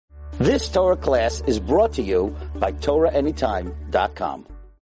This Torah class is brought to you by TorahAnytime.com.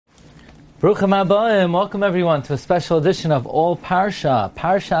 Baruchim Habayim, welcome everyone to a special edition of All Parsha,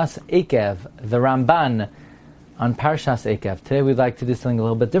 Parshas Ekev, the Ramban on Parshas Ekev. Today we'd like to do something a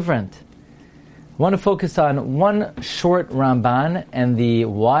little bit different. I want to focus on one short Ramban and the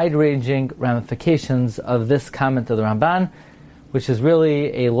wide-ranging ramifications of this comment of the Ramban, which is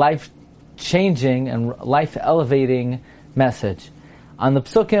really a life-changing and life-elevating message. On the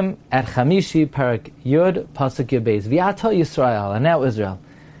Psukim at Chamishi, Parak Yud, Pasuk Yud Beis, V'ata Yisrael, and now Israel,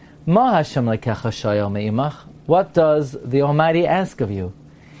 Ma Hashem lekecha shayal me'imach, what does the Almighty ask of you?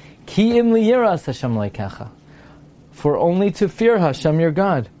 Ki im liyiras Hashem lekecha, for only to fear Hashem your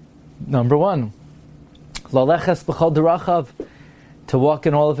God. Number one, Laleches b'chol derachav, to walk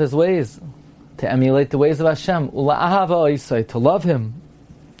in all of His ways, to emulate the ways of Hashem, Ula'ahava oisai, to love Him,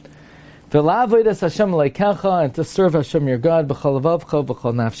 V'la'avodas Hashem lekecha, and to serve Hashem your God, b'chol levavcha,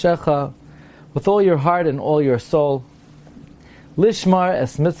 b'chol nafshecha, with all your heart and all your soul. Lishmar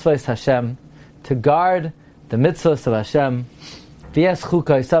es mitzvahs Hashem, to guard the mitzvahs of Hashem. V'yes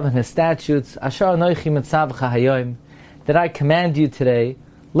chukaisav, and His statutes. Asher anoichi mitzavcha hayoim, that I command you today,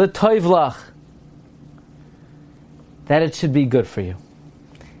 l'toivlach, that it should be good for you.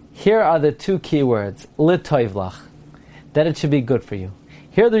 Here are the two key words, l'toivlach, that it should be good for you.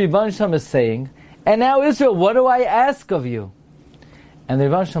 Here the Rebbeinu Shalom is saying, and now Israel, what do I ask of you? And the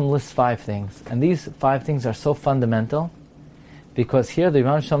Rebbeinu Shalom lists 5 things. And these 5 things are so fundamental, because here the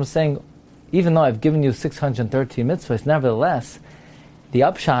Rebbeinu Shalom is saying, even though I've given you 613 mitzvahs, nevertheless, the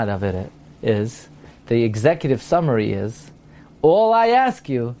upshot of it is, the executive summary is, all I ask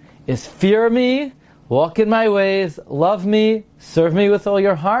you is fear me, walk in my ways, love me, serve me with all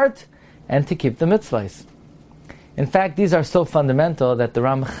your heart, and to keep the mitzvahs. In fact, these are so fundamental that the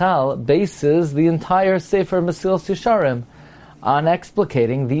Ramchal bases the entire Sefer Mesilas Yesharim on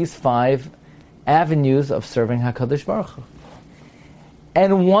explicating these 5 avenues of serving HaKadosh Baruch Hu.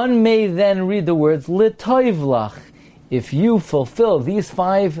 And one may then read the words, L'toivlach, if you fulfill these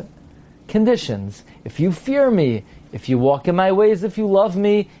 5 conditions, if you fear me, if you walk in my ways, if you love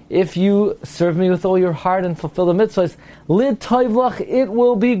me, if you serve me with all your heart and fulfill the mitzvahs, L'toivlach, it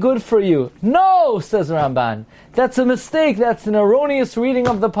will be good for you. No, says Ramban. That's a mistake. That's an erroneous reading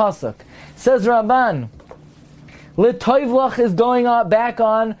of the pasuk. Says Ramban, L'toivlach is going on back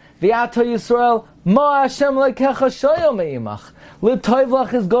on V'ata Yisrael, Ma Hashem lekecha shayal me'imach.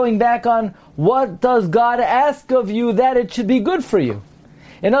 L'toivlach is going back on what does God ask of you that it should be good for you.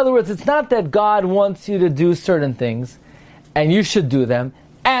 In other words, it's not that God wants you to do certain things and you should do them,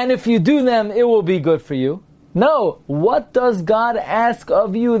 and if you do them, it will be good for you. No, what does God ask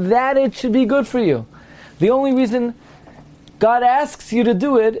of you that it should be good for you? The only reason God asks you to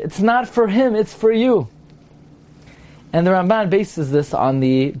do it, it's not for Him, it's for you. And the Ramban bases this on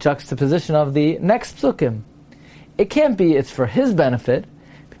the juxtaposition of the next psukim. It can't be it's for His benefit,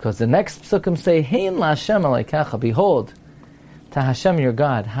 because the next psukim say, Hein la'Hashem aleikecha, behold, to Hashem your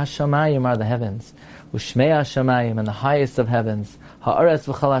God, Hashamayim are the heavens, Ushmei Hashamayim, and the highest of heavens, Ha'aretz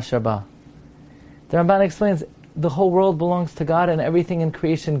v'chal asher ba. The Ramban explains, the whole world belongs to God, and everything in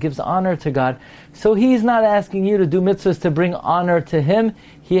creation gives honor to God. So He's not asking you to do mitzvahs to bring honor to Him.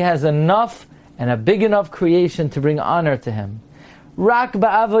 He has enough and a big enough creation to bring honor to Him. Rak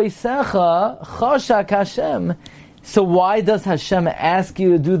ba'avoisecha choshak Hashem. So why does Hashem ask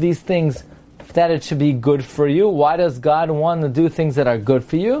you to do these things that it should be good for you? Why does God want to do things that are good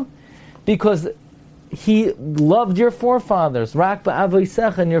for you? Because He loved your forefathers. Rak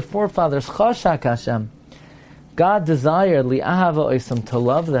ba'avoisecha, and your forefathers. Choshak Hashem. God desired li'ahava oisam, to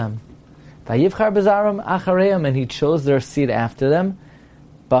love them. Vayivchar bezaram achareim, and He chose their seed after them.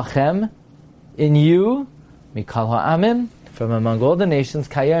 Bachem, in you, mikal ha'amim, from among all the nations,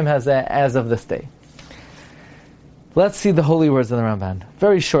 kayim has as of this day. Let's see the holy words of the Ramban.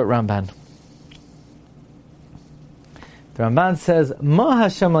 Very short Ramban. The Ramban says, Ma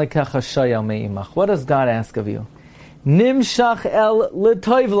Hashem lekecha shayal me'imach. What does God ask of you? Nimshach el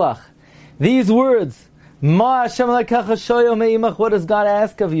l'toivlach. These words, Ma Hashem lekecha shayal me'imach. What does God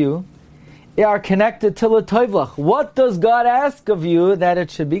ask of you? They are connected to l'toivlach. What does God ask of you that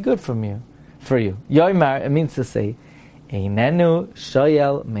it should be good from you? For you. Yoimar, it means to say, Einenu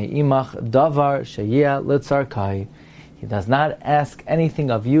shayal me'imach davar sheyeh litzarkai. He does not ask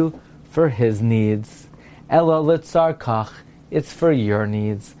anything of you for His needs. Ela litzarkach, it's for your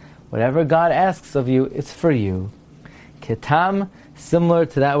needs. Whatever God asks of you, it's for you. Ketam, similar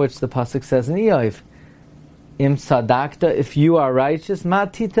to that which the pasuk says in Ekev. Im sadakta, if you are righteous, ma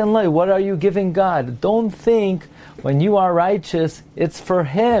titen lei, what are you giving God? Don't think when you are righteous, it's for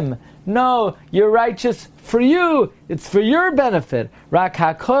Him. No, you're righteous for you. It's for your benefit. Rak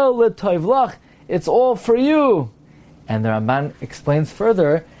hakol l'toivlach, it's all for you. And the Ramban explains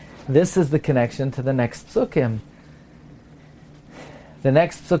further, this is the connection to the next psukim. The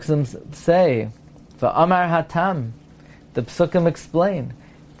next psukim say, V'amar hatam, the psukim explain,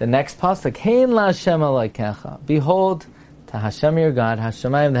 the next pasuk, Hein la Hashem alaikecha, behold, to Hashem your God,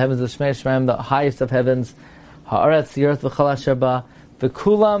 Hashemayim, the heavens, the Shmei Shemaim, the highest of heavens, Haaretz, the earth, v'chol asher ba,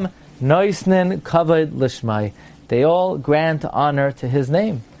 v'kulam noisnin kavod l'shmai. They all grant honor to His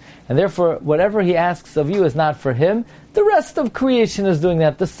name. And therefore, whatever He asks of you is not for Him. The rest of creation is doing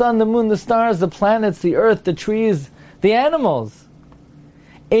that. The sun, the moon, the stars, the planets, the earth, the trees, the animals.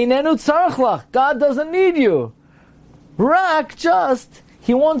 Einenu tzarich lach. God doesn't need you. Rak, just,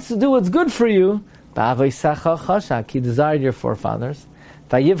 He wants to do what's good for you. Ba'aveisecha chashak. He desired your forefathers.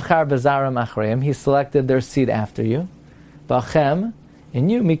 Vayivchar bezaram achreim. He selected their seed after you. Ba'chem, in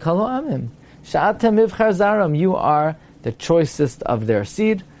you, mikol ha'amim. Sha'atem ivchar zaram. You are the choicest of their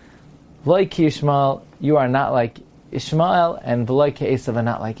seed. Like Ishmael, you are not like Ishmael, and like Esav, and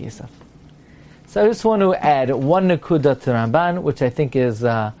not like Esav. So I just want to add one nekuda to Ramban, which I think is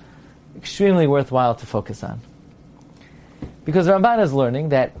extremely worthwhile to focus on. Because Ramban is learning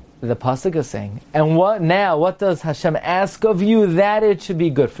that the pasuk is saying, and what does Hashem ask of you that it should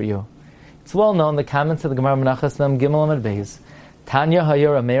be good for you? It's well known, the comments of the Gemara Menachos Mem Gimel Amud Beis, Tanya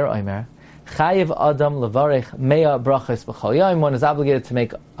Hayura Meir Omer, Chayiv Adam Levarech Mea Brachos B'chol Yom. One is obligated to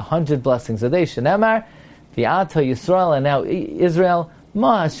make 100 blessings a day. Shenemar V'ata Yisrael, and now Israel.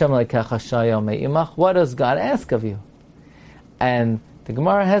 Ma Hashem Lekecha Shayom Me'imach. What does God ask of you? And the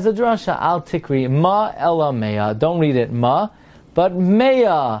Gemara has a drasha. Al Tikri Ma Ela Mea. Don't read it Ma, but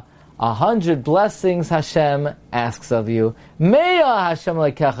Mea. 100 blessings Hashem asks of you. Mea Hashem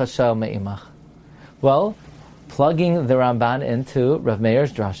Lekecha Shayom Me'imach. Well, plugging the Ramban into Rav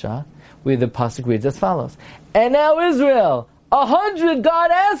Meir's drasha, the pasuk reads as follows: and now Israel, 100 God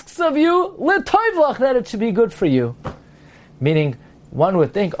asks of you, l'toivlach, that it should be good for you. Meaning, one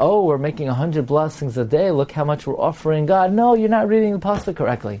would think, oh, we're making 100 blessings a day, look how much we're offering God. No, you're not reading the pasuk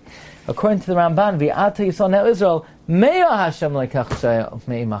correctly. According to the Ramban, v'ata Yisrael, now Israel, mea Hashem lekach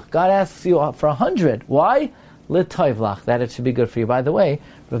me'imach. God asks you for 100. Why? L'toivlach, that it should be good for you. By the way,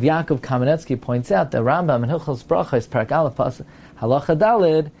 Rav Yaakov Kamenetsky points out that Rambam in Hilchos Brachos, Parak Aleph, Halacha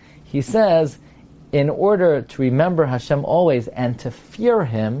Dalid, he says, in order to remember Hashem always and to fear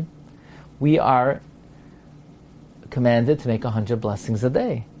Him, we are commanded to make 100 blessings a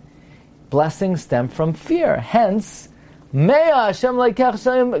day. Blessings stem from fear. Hence, Mea Hashem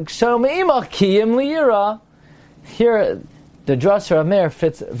Leikach Shalom Me'imach Kiyim Li'ira. Here, the Drasha of Meir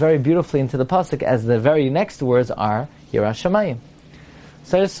fits very beautifully into the pasuk, as the very next words are Yirah Shamayim.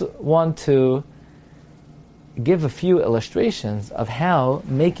 So I just want to give a few illustrations of how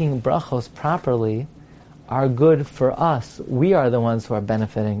making brachos properly are good for us. We are the ones who are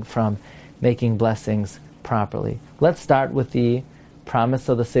benefiting from making blessings properly. Let's start with the promise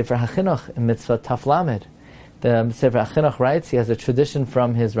of the Sefer HaChinuch in Mitzvah Taf Lamed. The Sefer HaChinuch writes, he has a tradition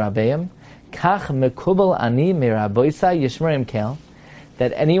from his Rabbeim, Kach mekubal ani miraboisa yishmerim kel,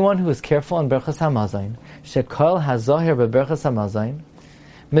 that anyone who is careful in Berchas HaMazon, shekol hazoher beberchas HaMazon,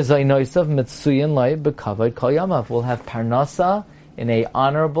 Mizainoisav mitsuyin lai bekavod kol yamav, will have parnasa in a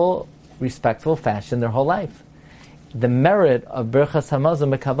honorable, respectful fashion their whole life. The merit of Berchas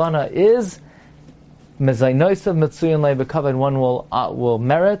Hamazon Mekavana is Mizainoisav mitsuyin lai bekavod. One will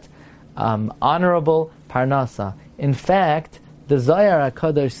merit honorable parnasa. In fact, the Zohar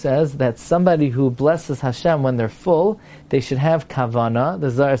HaKadosh says that somebody who blesses Hashem when they're full, they should have kavana. The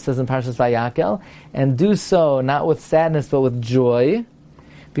Zohar says in Parshas Vayakel, and do so not with sadness but with joy.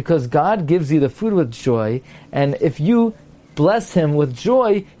 Because God gives you the food with joy, and if you bless Him with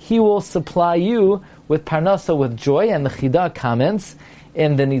joy, He will supply you with parnasa with joy. And the Chida comments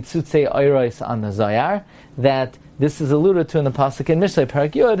in the Nitzutze Oiros on the Zohar that this is alluded to in the pasuk in Mishlei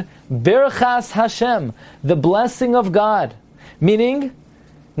Parak Yud, Birchas Hashem, the blessing of God, meaning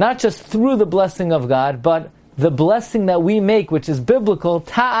not just through the blessing of God, but the blessing that we make, which is biblical,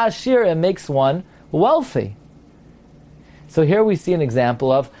 ta'ashir, it makes one wealthy. So here we see an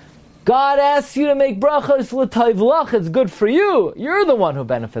example of God asks you to make brachos l'toivlach, it's good for you. You're the one who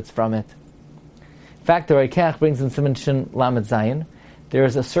benefits from it. In fact, the Ekev brings in Siman Shin Lamed Zayin, there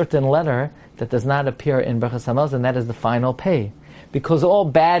is a certain letter that does not appear in Berchas Hamazon, and that is the final pay. Because all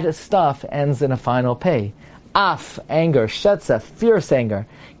bad stuff ends in a final pay. Af, anger, shetzef, fierce anger,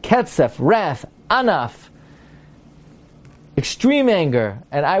 ketzef, wrath, anaf, extreme anger,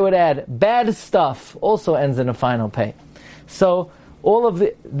 and I would add bad stuff, also ends in a final pay. So all of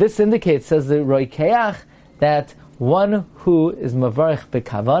this indicates, says the Roikeach, that one who is mavarich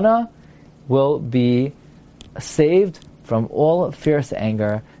bekavana will be saved from all fierce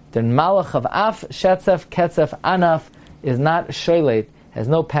anger. The malach of af, shetzef, ketzef, anaf is not shoyleit, has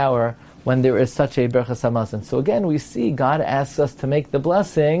no power when there is such a berachas hamazon. So again, we see God asks us to make the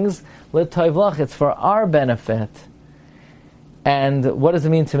blessings l'toivlach. It's for our benefit. And what does it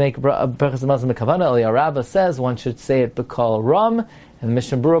mean to make berachas hamazon bekavana? Eliyahu Rabbah says one should say it b'kol ram, and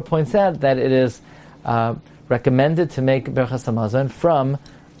Mishnah Berurah points out that it is recommended to make berachas hamazon from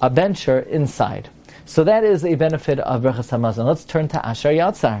a bencher inside. So that is a benefit of berachas hamazon. Let's turn to Asher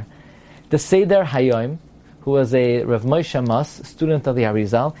Yatzar. The Seder Hayom, who was a Rav Moshe Mas, student of the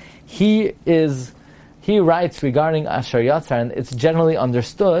Arizal, he writes regarding Asher Yatzar, and it's generally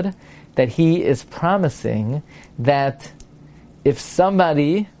understood that he is promising that if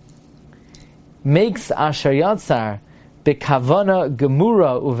somebody makes Asher Yatzar bekavana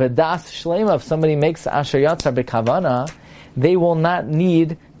gemura uvedas shlema, if somebody makes Asher Yatzar bekavana, they will not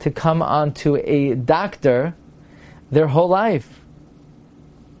need to come onto a doctor their whole life.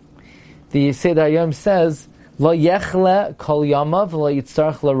 The Seder Hayom says, Lo yechle kol yamav lo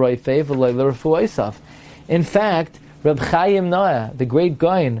yitzarach l'roifei v'lo l'refuoisav. In fact, Reb Chaim Noah, the great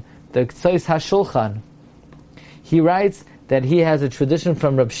Goin, the Ktsois HaShulchan, he writes that he has a tradition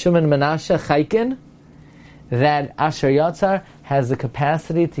from Reb Shimon Menashe Chaikin that Asher Yatzar has the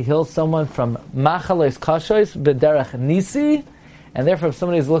capacity to heal someone from machalos kashois b'derech nisi, and therefore if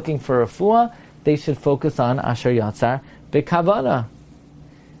somebody is looking for refuah, they should focus on Asher Yatzar b'kavana.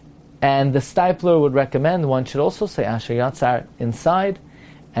 And the Stipler would recommend one should also say Asher Yatzar inside,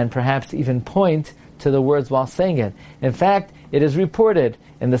 and perhaps even point to the words while saying it. In fact, it is reported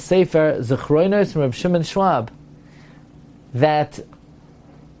in the Sefer Zechronos from Reb Shimon Schwab that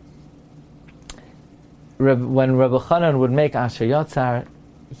when Rabbi Chanan would make Asher Yatzar,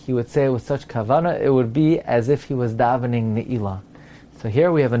 he would say it with such kavana, it would be as if he was davening Ne'ilah. So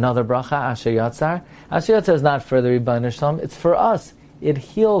here we have another bracha, Asher Yatzar. Asher Yatzar is not for the Rebbeinu Shalom, it's for us. It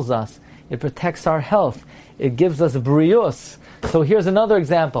heals us. It protects our health. It gives us brius. So here's another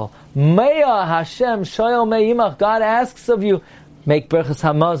example. Meya Hashem shoyel me'imach. God asks of you, make berachas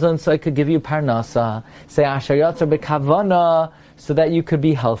hamazon so I could give you parnasa. Say Asher Yatzar bekavana so that you could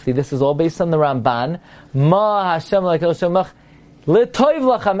be healthy. This is all based on the Ramban. Ma Hashem l'kel shemach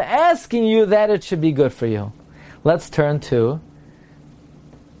l'toivlach. I'm asking you that it should be good for you. Let's turn to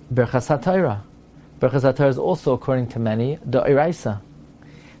berachas haTorah. Berachas haTorah is also, according to many, the Iraisa.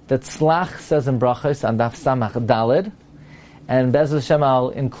 The Tzlach says in Brachos on Daf Samach Dalid, and Be'ez Hashem I'll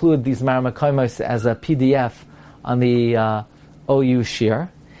include these Maramakoimos as a PDF on the OU Shir,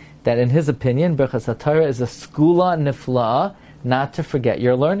 that in his opinion, Berachas haTorah is a skula nifla'a, not to forget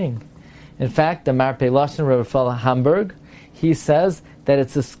your learning. In fact, the Marpei Lashon Rebbe Fala Hamburg, he says that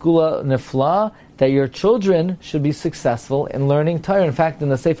it's a skula nifla'a, that your children should be successful in learning Torah. In fact, in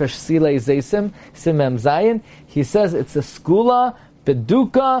the Sefer Shsilei Zeisim, Simem Zayin, he says it's a skula,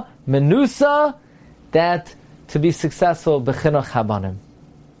 beduka, menusa, that to be successful, b'chinuch habanim.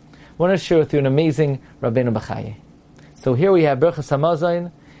 I want to share with you an amazing Rabbeinu B'chaye. So here we have Berachas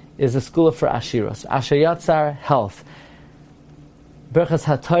Hamazon is a skula for Ashiros. Asher Yatzar, health. Berachas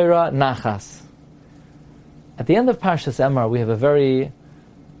haTorah, nachas. At the end of Parshas Emor, we have a very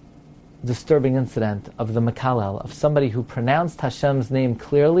disturbing incident of the Mekalel, of somebody who pronounced Hashem's name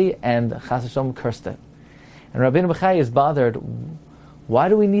clearly and Chas Hashem cursed it. And Rabbeinu B'chaye is bothered. Why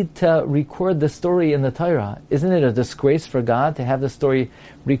do we need to record the story in the Torah? Isn't it a disgrace for God to have the story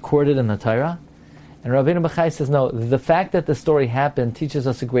recorded in the Torah? And Rabbeinu B'chaye says, no, the fact that the story happened teaches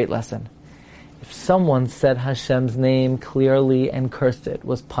us a great lesson. If someone said Hashem's name clearly and cursed it,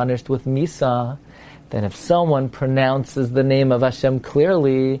 was punished with Misa, then if someone pronounces the name of Hashem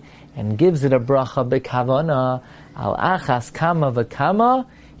clearly and gives it a bracha bekavana, al achas kama v'kama,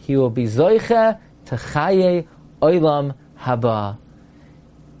 he will be zoiche to chaye oilam haba.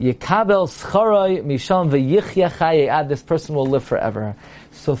 Yekabel scharoi misham v'yichya chaye. This person will live forever.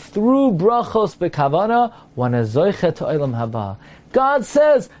 So through brachos bekavana, one is zoiche to oilam haba. God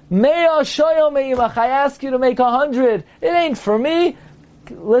says, Me'ah shoyel me'imach, I ask you to make 100. It ain't for me.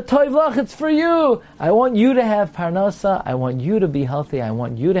 L'toivlach, it's for you. I want you to have parnasa. I want you to be healthy. I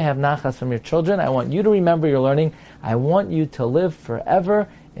want you to have nachas from your children. I want you to remember your learning. I want you to live forever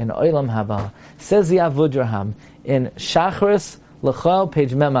in oilam haba. Says the Avudraham in Shachris L'chol,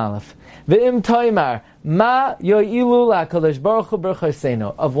 page Mem Aleph. V'im toimar, ma yo'ilu la'kadosh baruch hu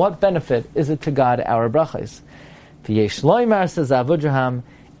b'rachosenu. Of what benefit is it to God, our brachos? V'yesh loimar, says Avudraham,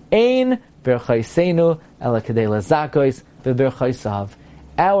 ein b'rachosenu ela kedei lazakos v'birchaisav.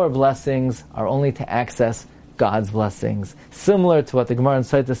 Our blessings are only to access God's blessings. Similar to what the Gemara in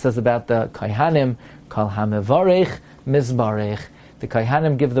Sotah says about the Kohanim, Kol HaMevarech Mizbarech. The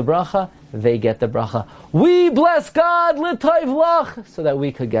Kohanim give the bracha, they get the bracha. We bless God, l'tayv lach, so that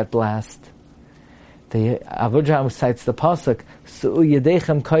we could get blessed. The Avudraham cites the pasuk, Su'u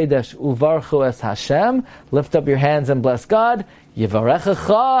yedechem kodesh uvarchu es Hashem, lift up your hands and bless God,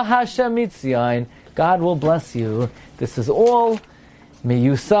 Yivarechecha Hashem mitzion, God will bless you. This is all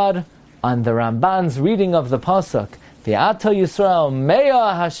miyusad on the Ramban's reading of the pasuk. V'ato Yisrael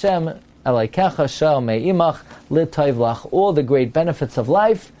meya Hashem Elokecha shel me'imach l'tayv lach. All the great benefits of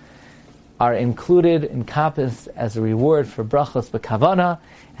life are included, encompassed as a reward for brachos b'kavana,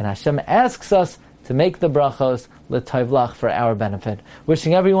 and Hashem asks us to make the brachos l'tayv lach for our benefit.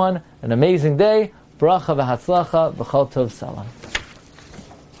 Wishing everyone an amazing day. Bracha v'hatzlacha v'chol tov salam.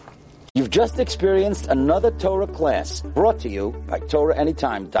 You've just experienced another Torah class brought to you by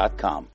TorahAnytime.com.